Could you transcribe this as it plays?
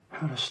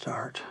how to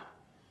start.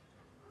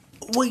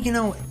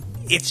 Well,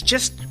 it's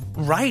just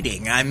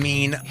writing. I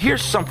mean...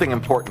 Here's something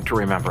important to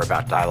remember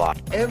about dialogue.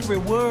 Every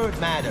word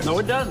matters. No,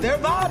 it doesn't. They're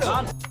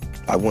vital.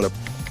 I want to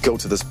go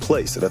to this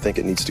place that I think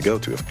it needs to go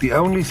to. The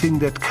only thing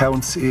that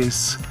counts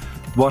is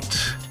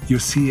what you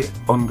see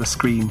on the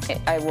screen.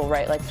 I will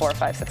write like 4 or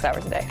 5, 6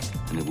 hours a day.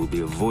 And it will be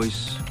a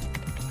voice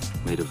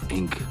made of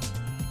ink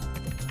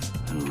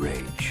and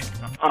rage.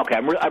 Okay,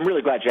 I'm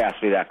really glad you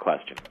asked me that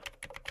question.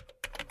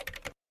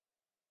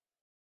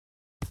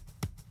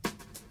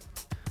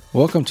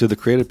 Welcome to the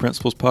Creative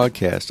Principles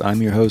Podcast.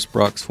 I'm your host,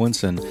 Brock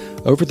Swinson.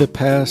 Over the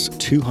past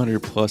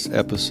 200 plus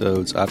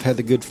episodes, I've had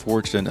the good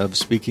fortune of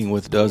speaking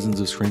with dozens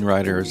of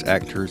screenwriters,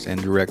 actors,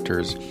 and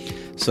directors,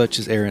 such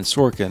as Aaron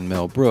Sorkin,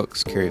 Mel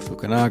Brooks, Cary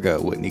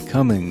Fukunaga, Whitney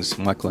Cummings,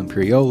 Michael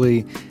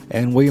Imperioli,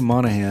 and William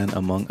Monahan,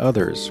 among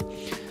others.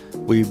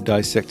 We've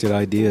dissected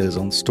ideas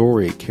on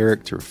story,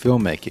 character,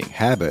 filmmaking,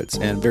 habits,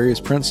 and various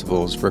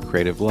principles for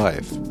creative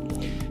life.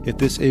 If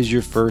this is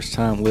your first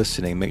time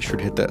listening, make sure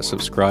to hit that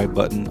subscribe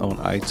button on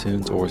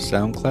iTunes or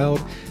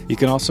SoundCloud. You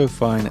can also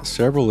find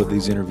several of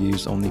these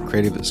interviews on the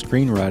Creative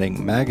Screenwriting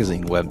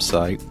Magazine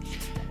website,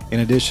 in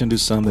addition to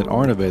some that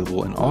aren't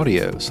available in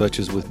audio, such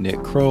as with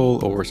Nick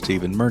Kroll or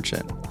Stephen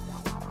Merchant.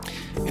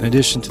 In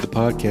addition to the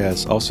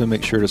podcast, also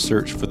make sure to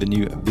search for the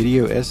new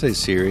video essay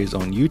series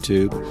on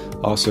YouTube,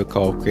 also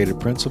called Creative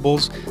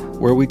Principles,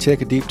 where we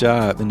take a deep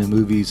dive into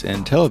movies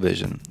and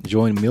television.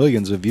 Join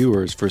millions of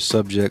viewers for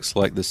subjects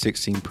like the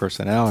 16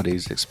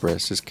 personalities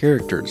expressed as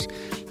characters,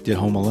 did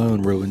Home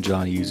Alone ruin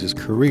John Hughes'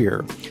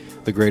 career,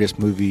 the greatest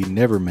movie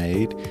never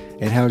made,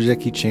 and how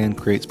Jackie Chan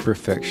creates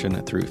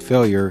perfection through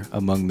failure,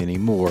 among many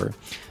more.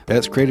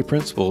 That's Creative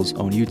Principles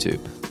on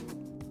YouTube.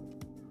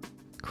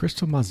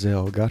 Crystal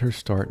Mazel got her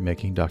start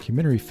making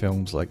documentary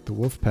films like The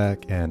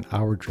Wolfpack and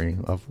Our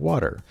Dream of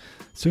Water.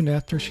 Soon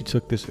after, she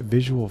took this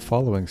visual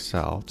following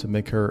style to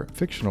make her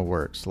fictional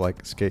works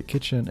like Skate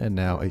Kitchen and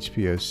now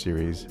HBO's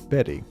series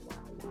Betty.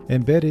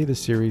 In Betty, the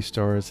series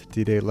stars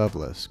D-Day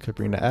Loveless,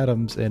 Kabrina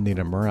Adams, and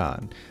Nina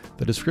Moran.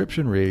 The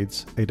description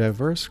reads, a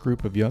diverse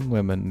group of young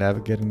women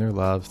navigating their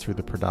lives through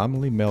the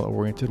predominantly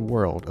male-oriented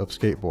world of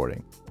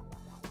skateboarding.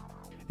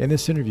 In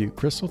this interview,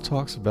 Crystal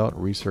talks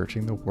about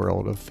researching the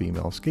world of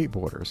female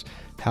skateboarders,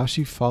 how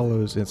she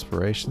follows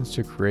inspirations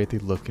to create the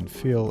look and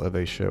feel of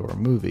a show or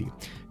movie,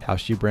 how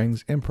she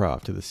brings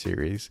improv to the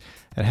series,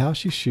 and how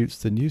she shoots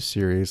the new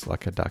series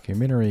like a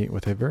documentary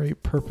with a very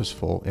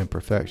purposeful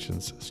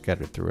imperfections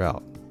scattered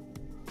throughout.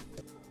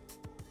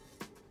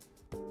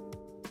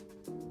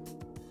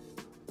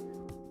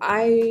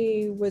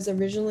 I was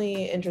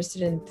originally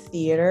interested in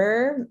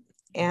theater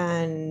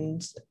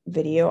and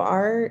video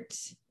art.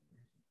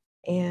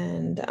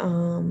 And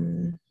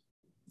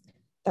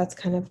that's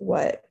kind of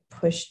what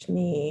pushed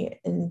me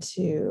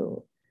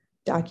into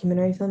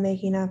documentary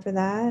filmmaking after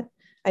that.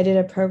 I did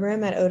a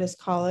program at Otis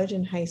College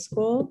in high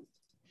school,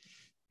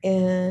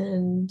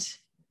 and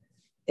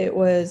it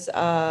was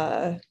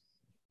I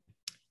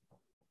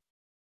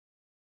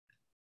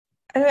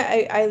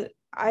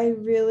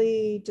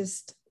really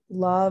just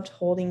loved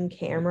holding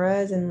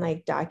cameras and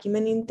like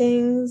documenting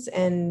things.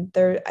 And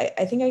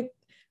I think I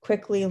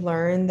quickly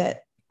learned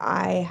that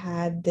I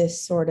had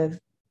this sort of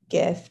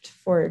gift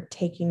for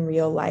taking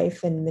real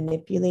life and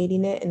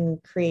manipulating it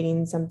and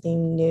creating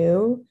something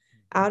new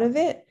out of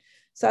it.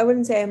 So I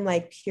wouldn't say I'm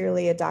like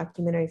purely a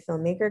documentary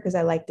filmmaker because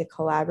I like to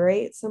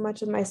collaborate so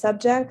much with my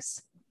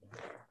subjects.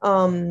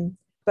 But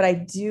I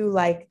do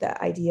like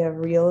the idea of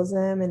realism,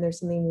 and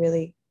there's something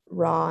really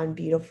raw and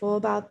beautiful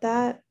about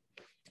that.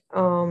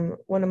 One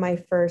of my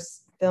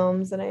first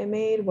films that I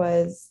made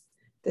was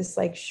this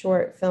like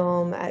short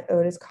film at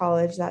Otis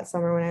College that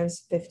summer when I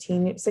was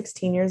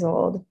 16 years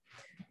old,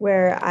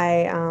 where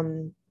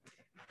I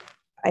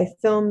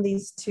filmed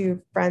these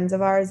two friends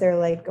of ours. They're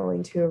like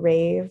going to a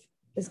rave,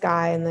 this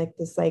guy in like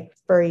this like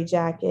furry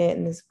jacket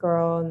and this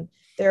girl, and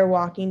they're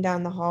walking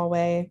down the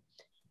hallway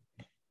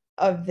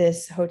of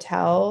this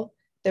hotel.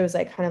 There was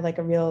like kind of like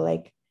a real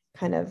like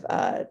kind of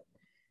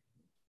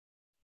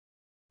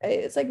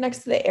it's like next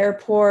to the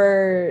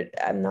airport.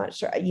 I'm not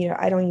sure, I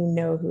don't even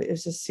know who. It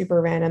was just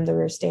super random that we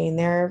were staying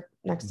there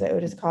next to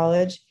Otis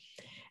College.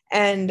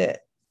 And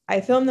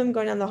I filmed them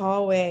going down the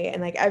hallway,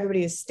 and like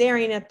everybody was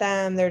staring at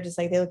them. They're just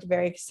like, they looked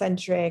very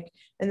eccentric.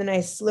 And then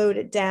I slowed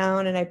it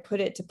down and I put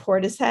it to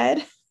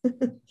Portishead.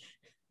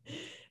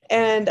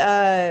 and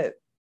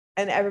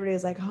everybody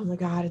was like, oh my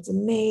God, it's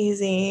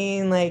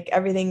amazing. Like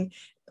everything,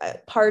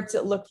 parts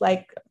it looked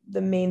like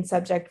the main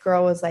subject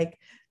girl was like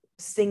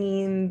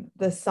singing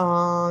the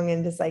song,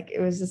 and just like it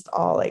was just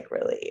all like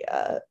really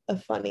a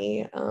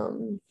funny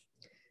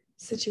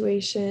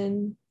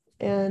situation.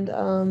 And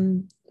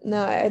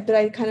but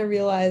I kind of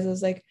realized I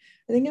was like,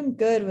 I think I'm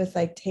good with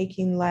like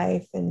taking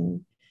life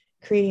and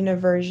creating a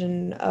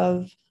version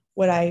of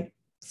what I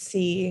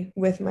see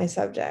with my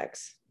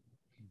subjects.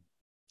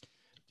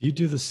 Do you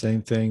do the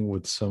same thing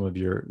with some of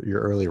your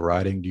early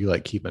writing? Do you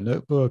like keep a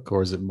notebook,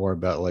 or is it more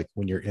about like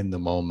when you're in the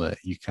moment,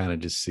 you kind of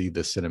just see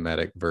the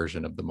cinematic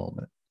version of the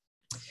moment?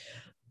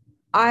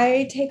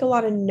 I take a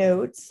lot of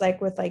notes,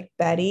 like with like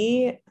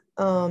Betty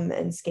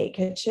and Skate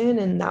Kitchen.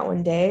 And that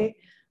one day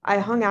I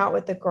hung out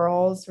with the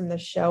girls from the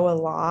show a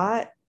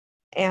lot.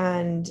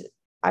 And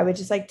I would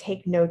just like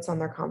take notes on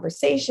their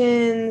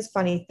conversations,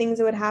 funny things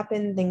that would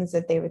happen, things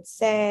that they would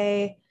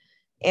say.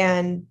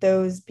 And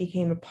those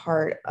became a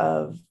part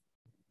of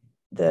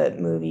the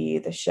movie,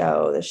 the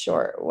show, the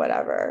short,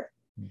 whatever.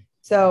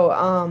 So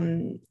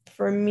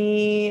for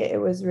me, it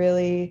was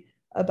really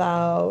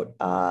about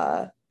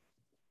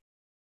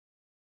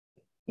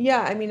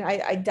yeah, I mean,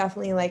 I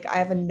definitely like I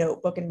have a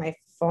notebook in my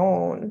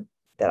phone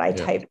that I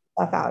type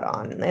stuff out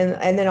on.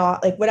 And then I'll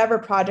like whatever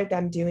project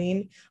I'm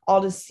doing,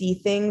 I'll just see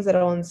things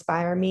that'll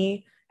inspire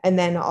me. And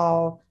then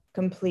I'll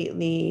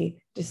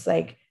completely just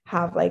like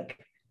have like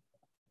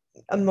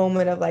a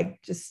moment of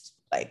like just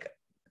like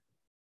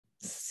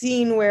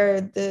seeing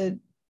where the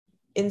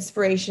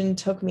inspiration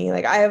took me.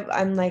 Like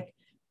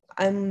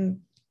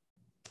I'm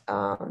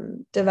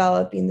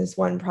developing this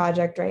one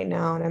project right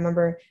now. And I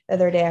remember the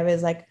other day I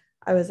was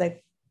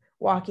like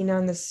walking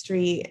down the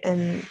street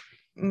and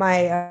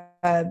my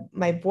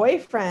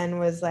boyfriend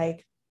was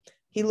like,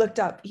 he looked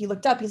up,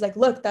 he's like,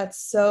 look, that's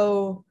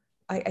so,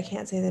 I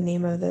can't say the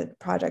name of the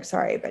project,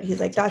 sorry, but he's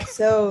like, that's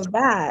so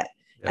that.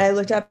 Yeah. And I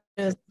looked up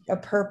and it was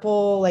a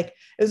purple, like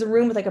it was a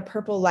room with like a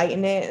purple light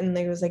in it, and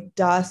like, it was like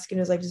dusk and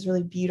it was like just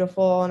really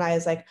beautiful. And I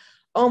was like,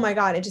 oh my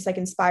God, it just like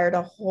inspired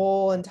a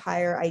whole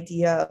entire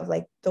idea of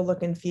like the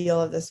look and feel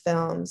of this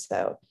film.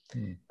 So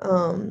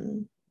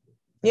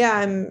yeah,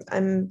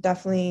 I'm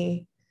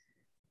definitely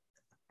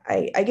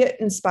I get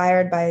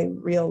inspired by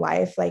real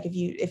life. Like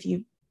if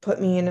you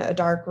put me in a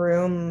dark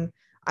room,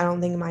 I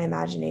don't think my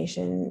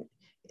imagination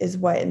is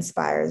what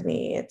inspires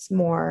me. It's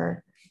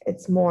more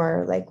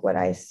like what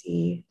I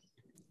see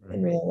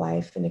in real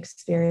life and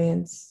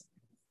experience.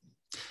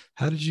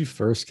 How did you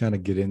first kind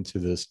of get into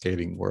the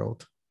skating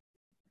world?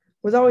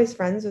 Was always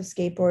friends with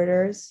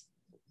skateboarders.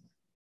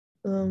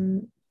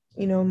 You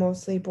know,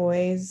 mostly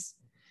boys.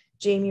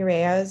 Jamie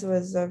Reyes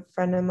was a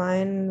friend of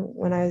mine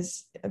when I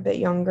was a bit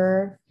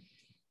younger.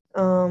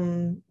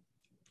 And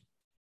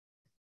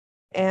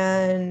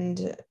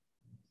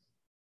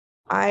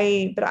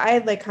I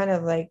had like kind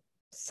of like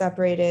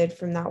separated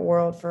from that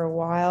world for a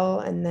while.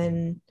 And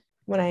then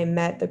when I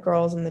met the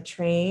girls on the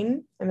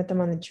train, I met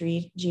them on the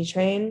G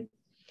train.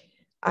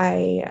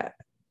 I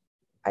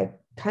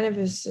kind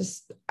of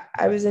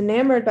I was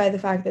enamored by the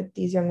fact that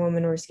these young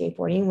women were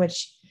skateboarding,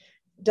 which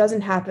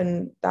doesn't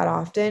happen that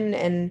often.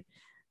 And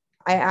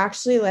I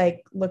actually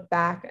like look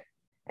back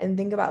and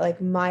think about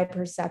like my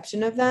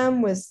perception of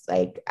them was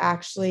like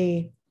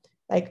actually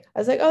like I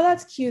was like, oh,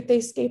 that's cute, they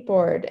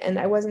skateboard. And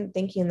I wasn't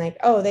thinking like,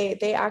 oh,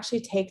 they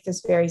actually take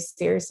this very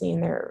seriously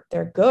and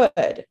they're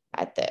good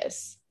at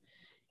this.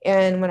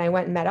 And when I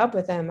went and met up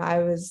with them, I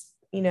was,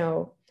 you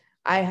know,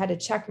 I had to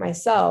check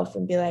myself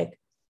and be like,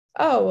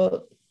 oh,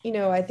 well, you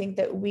know, I think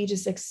that we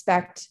just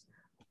expect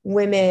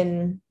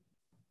women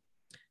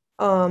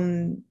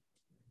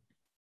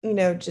you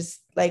know,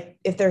 just like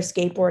if they're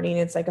skateboarding,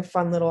 it's like a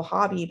fun little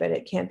hobby, but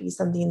it can't be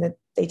something that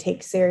they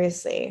take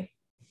seriously.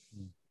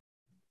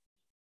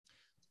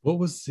 What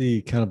was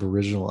the kind of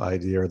original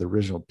idea or the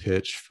original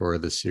pitch for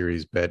the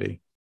series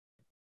Betty?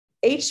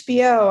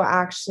 HBO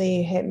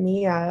actually hit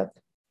me up,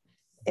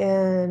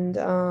 and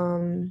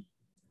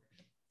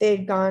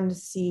they'd gone to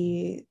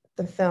see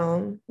the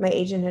film. My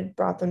agent had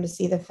brought them to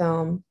see the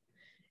film,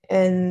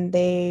 and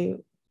they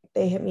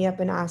hit me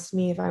up and asked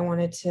me if I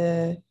wanted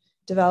to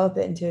develop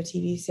it into a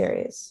TV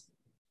series.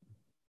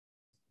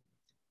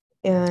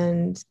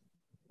 And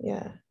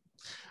yeah,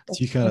 so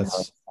you kind of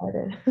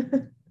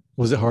started.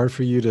 Was it hard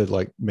for you to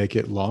like make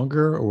it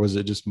longer, or was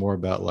it just more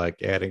about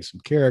like adding some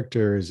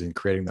characters and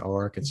creating the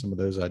arc and some of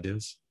those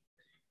ideas?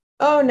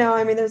 Oh no,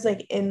 I mean there's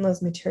like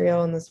endless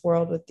material in this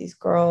world with these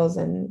girls,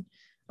 and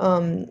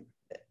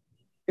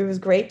it was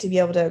great to be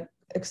able to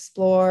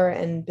explore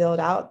and build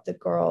out the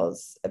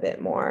girls a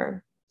bit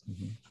more.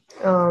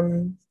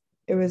 Mm-hmm.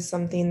 It was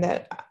something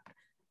that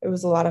it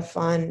was a lot of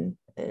fun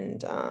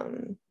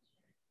and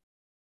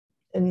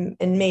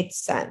made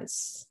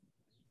sense,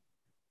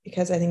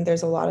 because I think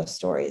there's a lot of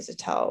stories to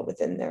tell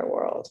within their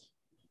world.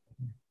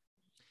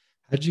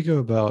 How'd you go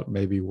about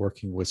maybe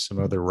working with some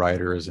other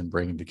writers and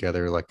bringing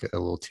together like a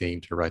little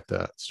team to write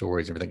the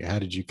stories and everything? How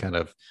did you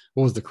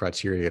what was the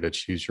criteria to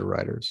choose your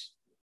writers?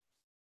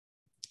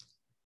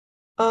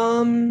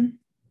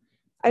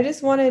 I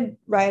just wanted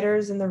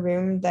writers in the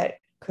room that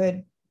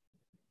could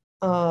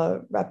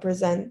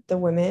represent the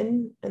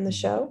women in the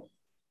show.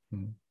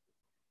 Mm-hmm.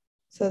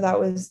 So that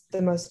was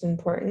the most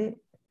important,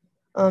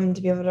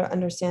 to be able to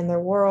understand their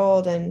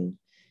world. And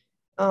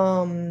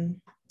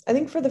I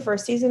think for the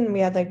first season, we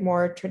had like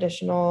more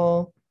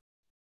traditional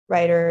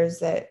writers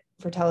that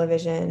for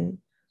television.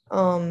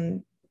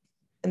 In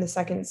the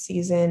second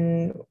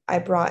season, I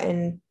brought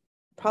in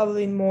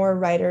probably more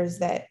writers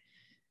that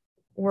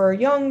were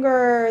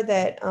younger,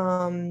 that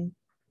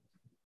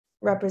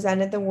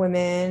represented the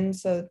women.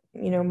 So,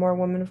 you know, more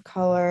women of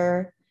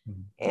color.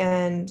 Mm-hmm.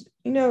 And,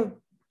 you know,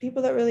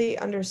 people that really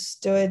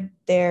understood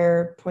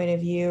their point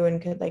of view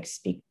and could like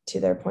speak to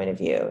their point of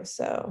view.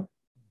 So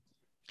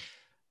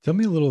Tell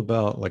me a little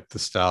about like the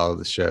style of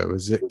the show.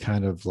 Is it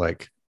kind of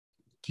like,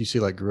 do you see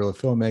like guerrilla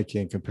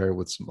filmmaking compared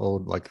with some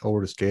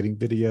older skating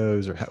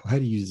videos, or how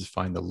do you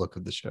define the look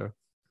of the show?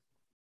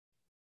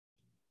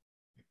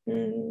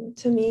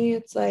 to me,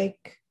 it's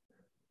like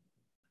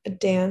a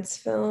dance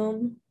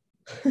film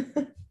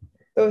but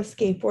with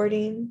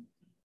skateboarding.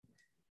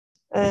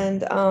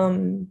 And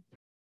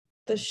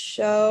the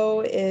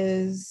show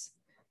is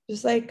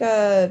just like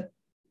a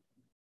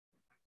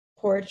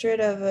portrait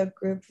of a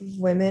group of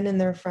women and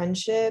their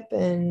friendship.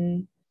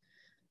 And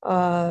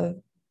I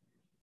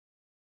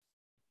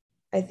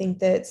think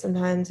that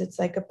sometimes it's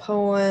like a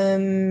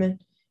poem,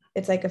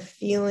 it's like a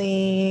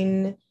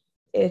feeling,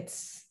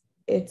 it's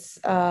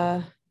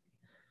an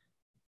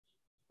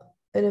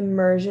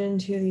immersion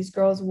to these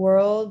girls'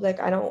 world.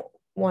 Like I don't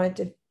want it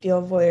to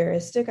feel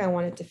voyeuristic. I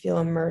want it to feel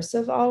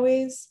immersive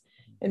always,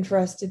 and for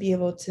us to be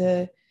able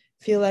to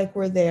feel like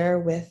we're there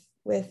with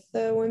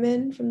the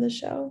women from the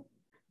show.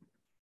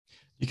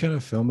 You kind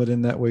of film it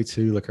in that way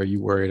too. Like, are you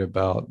worried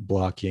about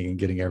blocking and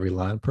getting every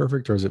line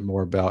perfect, or is it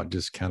more about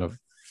just kind of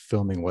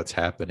filming what's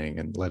happening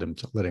and letting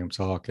them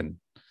talk and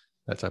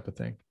that type of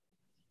thing?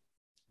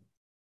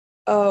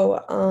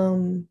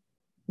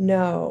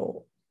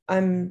 No,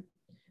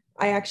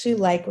 I actually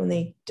like when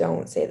they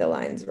don't say the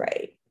lines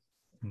right.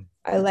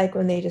 I like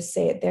when they just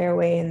say it their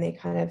way and they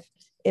kind of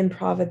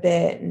improv a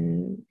bit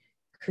and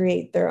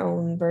create their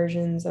own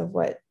versions of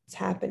what's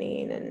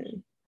happening.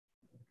 And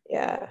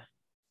yeah,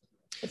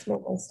 it's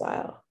more my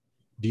style.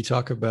 Do you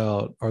talk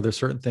about, are there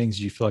certain things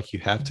you feel like you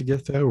have to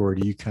get though, or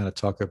do you kind of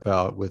talk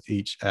about with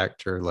each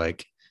actor,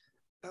 like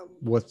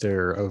what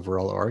their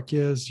overall arc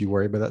is? Do you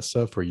worry about that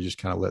stuff, or you just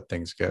kind of let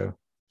things go?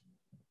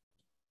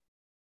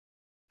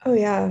 Oh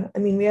yeah. I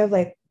mean, we have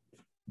like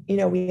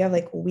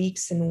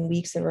weeks and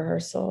weeks of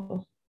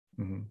rehearsal.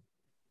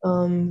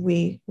 Mm-hmm.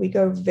 We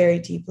go very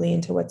deeply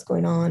into what's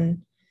going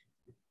on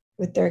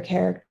with their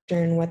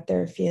character and what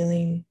they're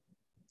feeling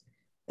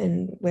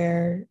and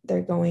where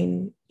they're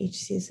going each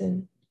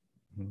season.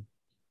 Mm-hmm.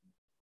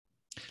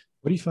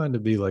 What do you find to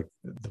be like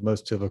the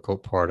most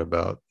difficult part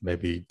about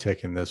maybe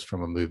taking this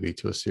from a movie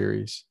to a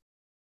series?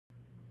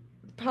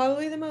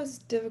 Probably the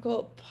most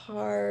difficult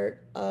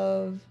part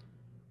of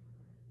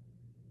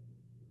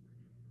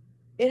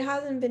it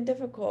hasn't been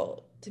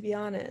difficult, to be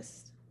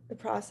honest. The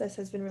process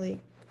has been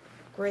really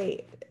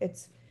great.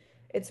 It's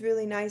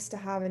really nice to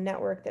have a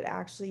network that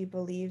actually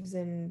believes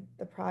in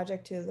the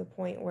project to the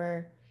point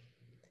where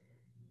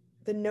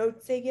the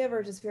notes they give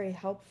are just very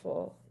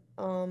helpful.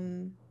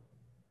 And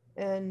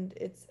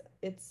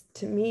it's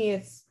to me,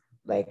 it's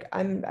like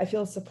I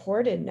feel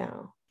supported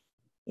now.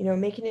 You know,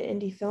 making an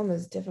indie film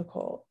is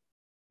difficult.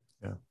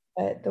 Yeah.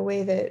 But the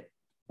way that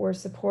we're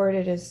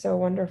supported is so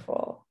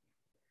wonderful.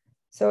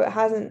 So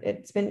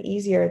it's been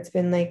easier. It's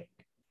been like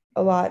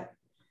a lot.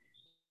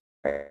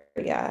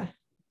 Yeah.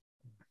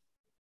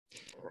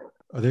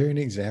 Are there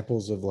any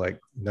examples of like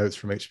notes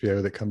from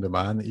HBO that come to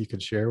mind that you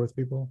could share with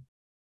people?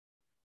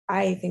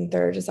 I think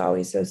they're just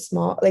always so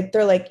small. Like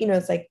they're like,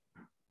 it's like,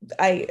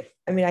 I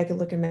mean, I could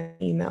look in my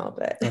email,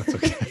 but that's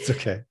okay. That's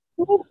okay.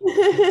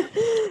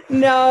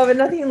 No, but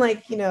nothing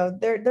like,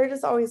 they're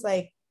just always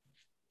like,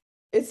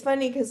 it's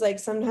funny because like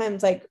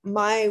sometimes like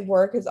my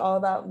work is all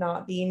about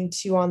not being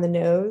too on the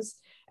nose.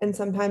 And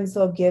sometimes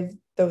they'll give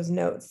those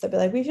notes. They'll be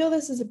like, we feel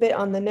this is a bit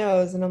on the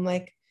nose. And I'm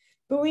like,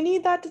 but we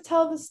need that to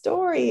tell the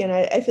story. And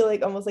I feel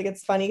like almost like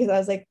it's funny because I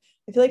was like,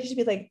 I feel like it should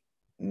be like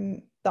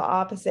the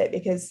opposite,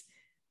 because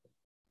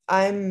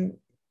I'm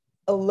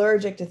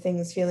allergic to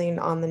things feeling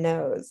on the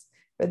nose.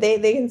 But they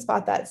can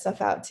spot that stuff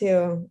out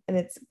too. And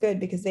it's good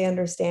because they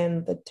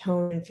understand the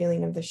tone and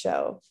feeling of the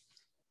show.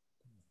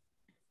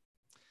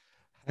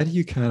 How do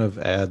you kind of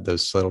add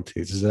those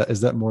subtleties?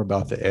 Is that more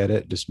about the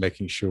edit, just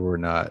making sure we're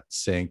not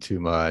saying too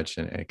much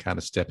and kind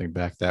of stepping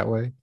back that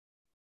way?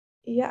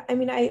 Yeah, I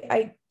mean,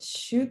 I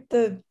shoot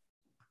the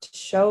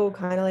show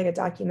kind of like a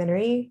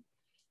documentary.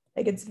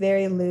 Like it's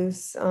very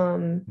loose.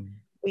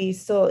 We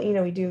still,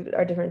 we do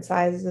our different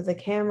sizes of the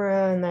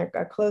camera and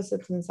our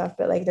close-ups and stuff,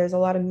 but like there's a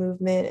lot of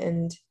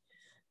movement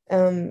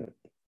and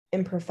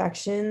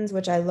imperfections,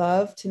 which I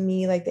love. To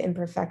me, like the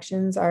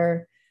imperfections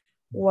are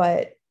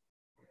what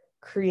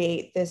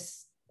create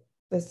this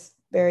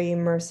very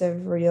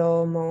immersive,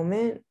 real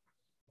moment.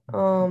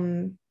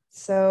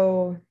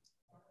 So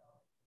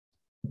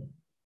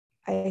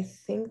I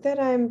think that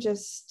I'm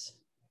just,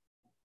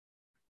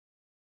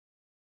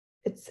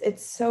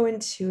 it's so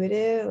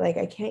intuitive. Like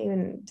I can't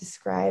even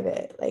describe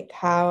it, like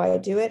how I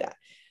do it.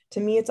 To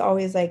me, it's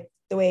always like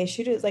the way I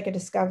shoot it is like a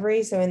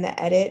discovery. So in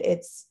the edit,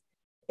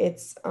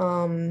 it's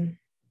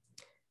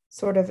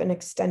sort of an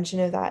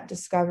extension of that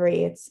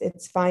discovery.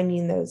 It's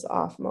finding those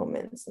off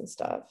moments and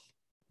stuff.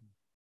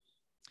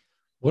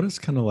 What does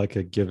kind of like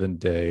a given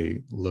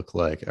day look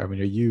like? I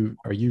mean,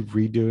 are you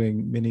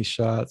redoing mini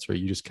shots, or are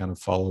you just kind of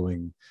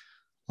following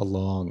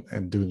along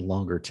and doing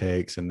longer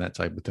takes and that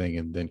type of thing,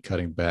 and then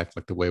cutting back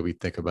like the way we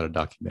think about a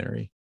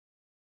documentary?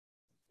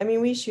 I mean,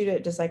 we shoot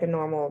it just like a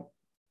normal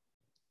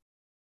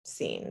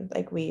scene.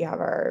 Like we have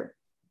our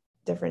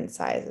different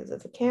sizes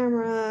of the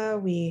camera.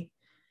 We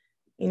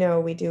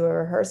do a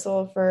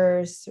rehearsal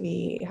first.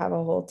 We have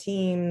a whole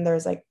team.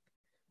 There's like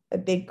a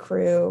big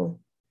crew.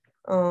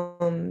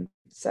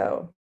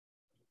 So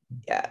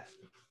yeah.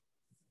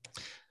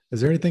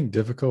 Is there anything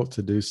difficult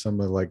to do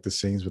some of like the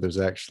scenes where there's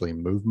actually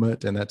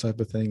movement and that type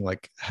of thing?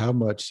 Like how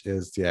much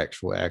is the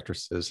actual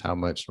actresses? How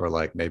much are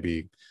like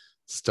maybe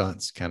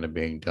stunts kind of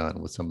being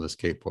done with some of the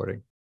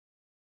skateboarding?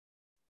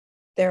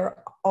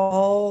 They're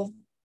all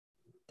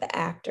the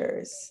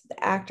actors.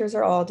 The actors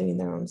are all doing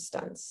their own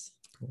stunts.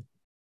 Cool.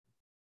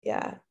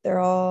 Yeah, they're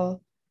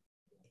all,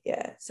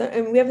 yeah. So,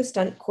 and we have a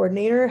stunt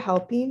coordinator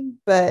helping,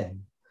 but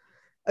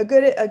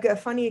a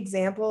funny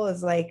example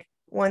is like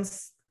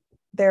once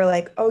they're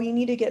like, oh, you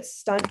need to get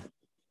stunt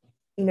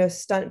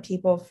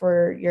people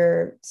for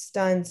your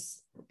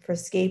stunts for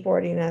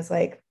skateboarding. And I was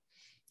like,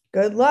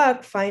 good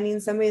luck finding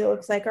somebody that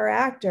looks like our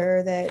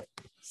actor that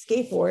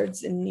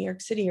skateboards in New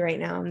York City right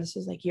now. And this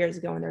was like years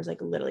ago, and there's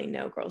like literally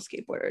no girl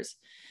skateboarders.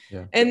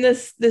 Yeah. And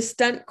the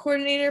stunt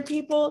coordinator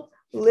people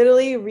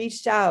literally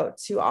reached out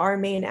to our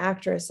main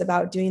actress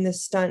about doing the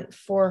stunt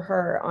for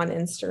her on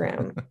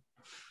Instagram.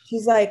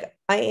 She's like,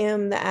 I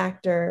am the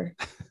actor.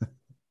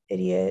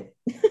 Idiot.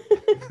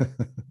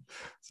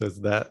 So it's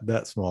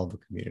that small of a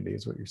community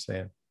is what you're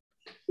saying.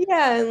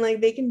 Yeah, and like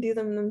they can do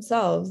them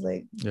themselves.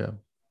 Like, yeah.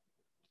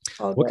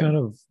 What kind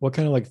of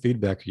like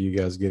feedback are you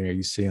guys getting? Are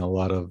you seeing a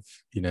lot of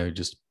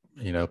just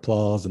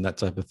applause and that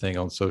type of thing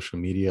on social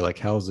media? Like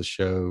how is the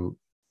show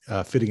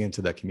fitting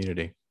into that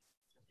community?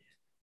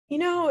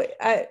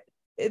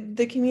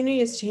 The community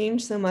has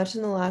changed so much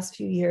in the last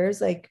few years.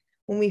 Like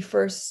when we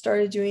first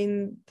started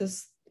doing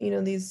this,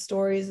 these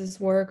stories, this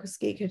work with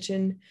Skate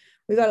Kitchen,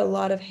 we got a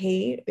lot of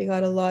hate. We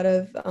got a lot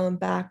of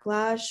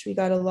backlash. We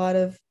got a lot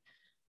of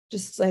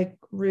just like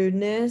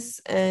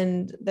rudeness.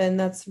 And then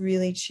that's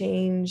really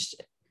changed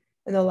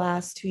in the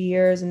last 2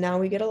 years. And now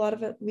we get a lot of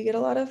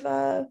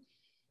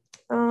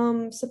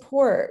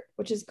support,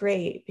 which is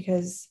great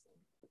because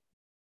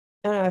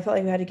I don't know, I felt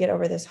like we had to get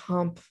over this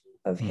hump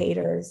of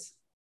haters.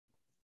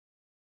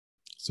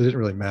 So it didn't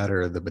really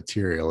matter the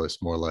material.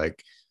 It's more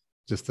like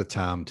just the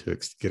time to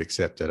get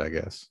accepted, I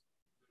guess.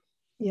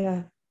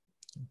 Yeah.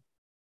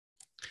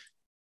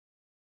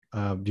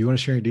 Do you want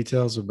to share any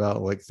details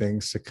about like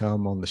things to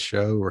come on the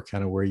show or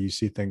kind of where you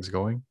see things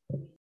going?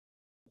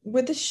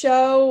 With the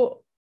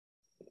show,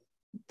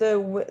 the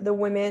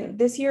women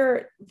this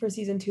year for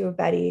season 2 of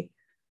Betty,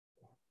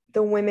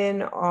 the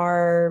women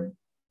are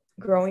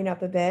growing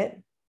up a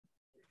bit.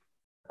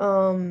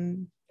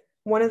 One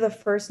of the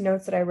first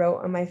notes that I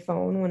wrote on my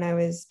phone when I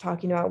was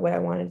talking about what I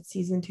wanted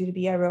season 2 to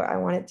be, I wrote, I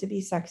want it to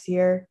be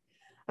sexier.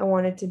 I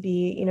want it to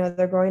be,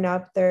 they're growing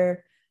up,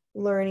 they're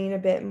learning a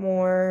bit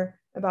more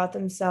about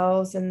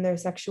themselves and their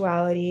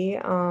sexuality.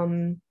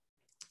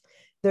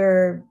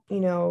 They're,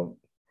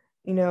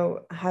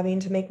 having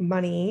to make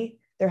money.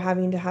 They're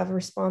having to have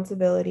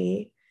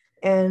responsibility.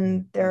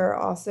 And they're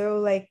also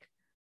like,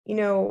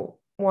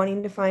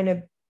 wanting to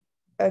find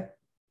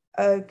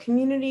a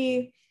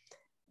community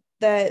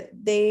that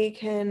they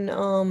can,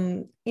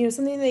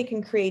 something they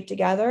can create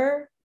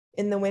together.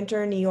 In the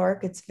winter in New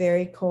York, it's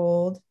very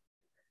cold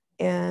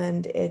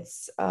and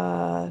it's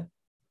hard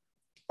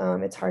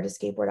to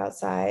skateboard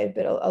outside,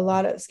 but a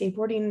lot of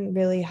skateboarding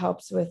really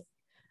helps with,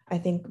 I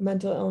think,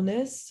 mental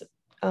illness,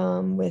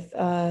 with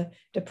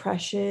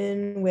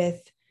depression,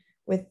 with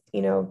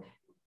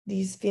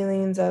these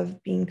feelings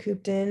of being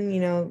cooped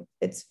in.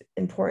 It's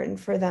important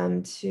for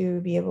them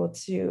to be able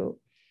to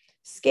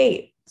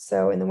skate.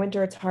 So in the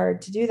winter, it's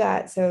hard to do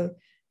that. So,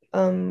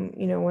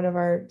 one of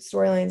our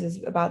storylines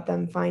is about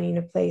them finding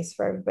a place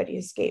for everybody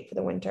to skate for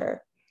the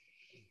winter.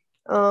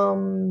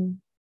 And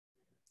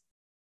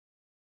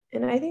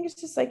I think it's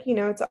just like,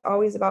 it's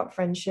always about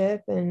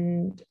friendship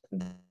and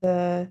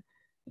the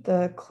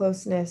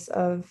closeness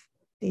of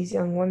these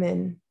young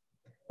women.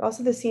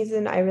 Also this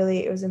season,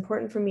 it was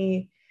important for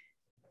me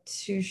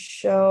to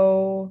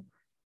show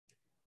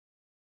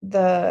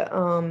the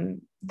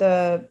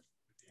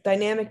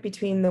dynamic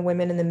between the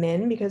women and the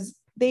men, because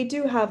they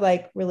do have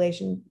like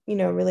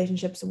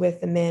relationships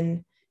with the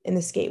men in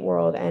the skate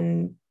world,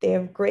 and they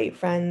have great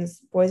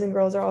friends. Boys and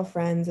girls are all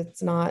friends.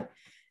 It's not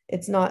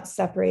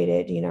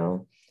separated,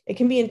 It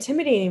can be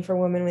intimidating for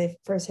women when they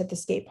first hit the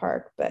skate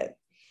park, but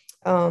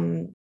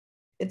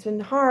it's been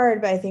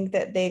hard. But I think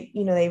that they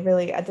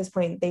really, at this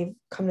point, they've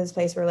come to this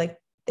place where like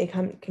they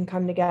can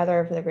come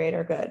together for the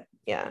greater good.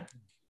 Yeah.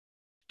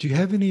 Do you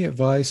have any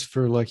advice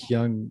for like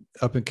young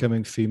up and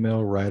coming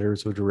female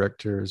writers or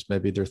directors?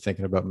 Maybe they're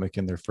thinking about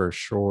making their first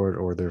short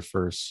or their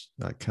first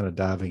kind of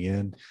diving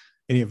in.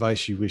 Any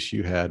advice you wish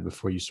you had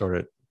before you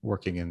started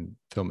working in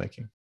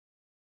filmmaking?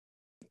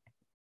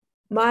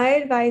 My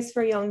advice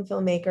for young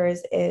filmmakers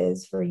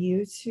is for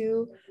you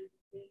to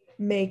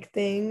make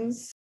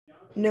things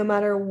no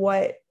matter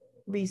what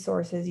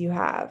resources you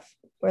have,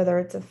 whether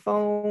it's a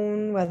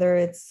phone, whether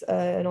it's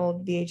an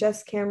old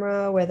VHS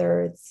camera,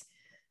 whether it's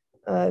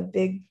a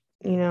big,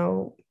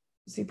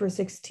 Super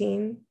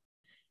 16.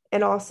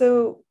 and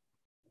also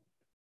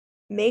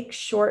make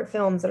short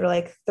films that are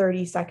like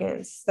 30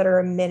 seconds, that are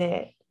a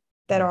minute,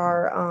 that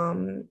are,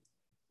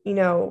 you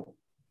know,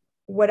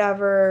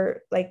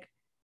 whatever,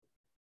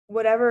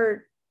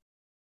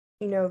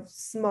 you know,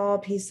 small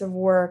piece of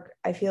work.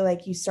 I feel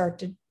like you start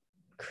to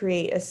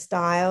create a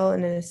style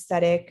and an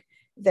aesthetic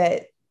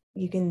that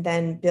you can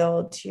then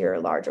build to your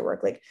larger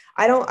work. Like,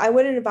 I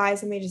wouldn't advise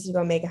somebody just to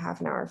go make a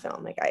half an hour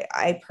film. Like,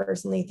 I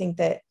personally think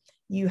that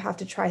you have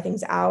to try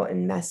things out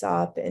and mess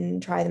up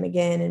and try them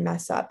again and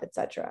mess up,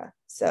 etc.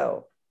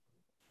 So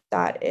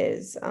that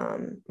is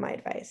my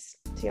advice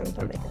to young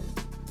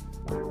filmmakers.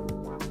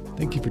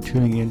 Thank you for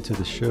tuning in to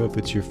the show. If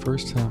it's your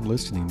first time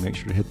listening, make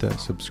sure to hit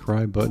that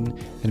subscribe button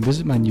and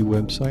visit my new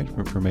website for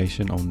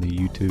information on the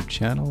YouTube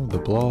channel, the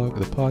blog,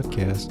 the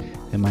podcast,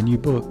 and my new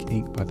book,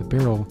 Ink by the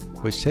Barrel,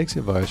 which takes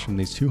advice from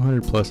these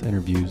 200 plus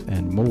interviews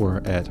and more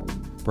at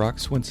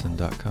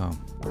brockswinson.com.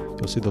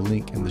 You'll see the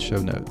link in the show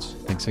notes.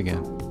 Thanks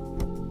again.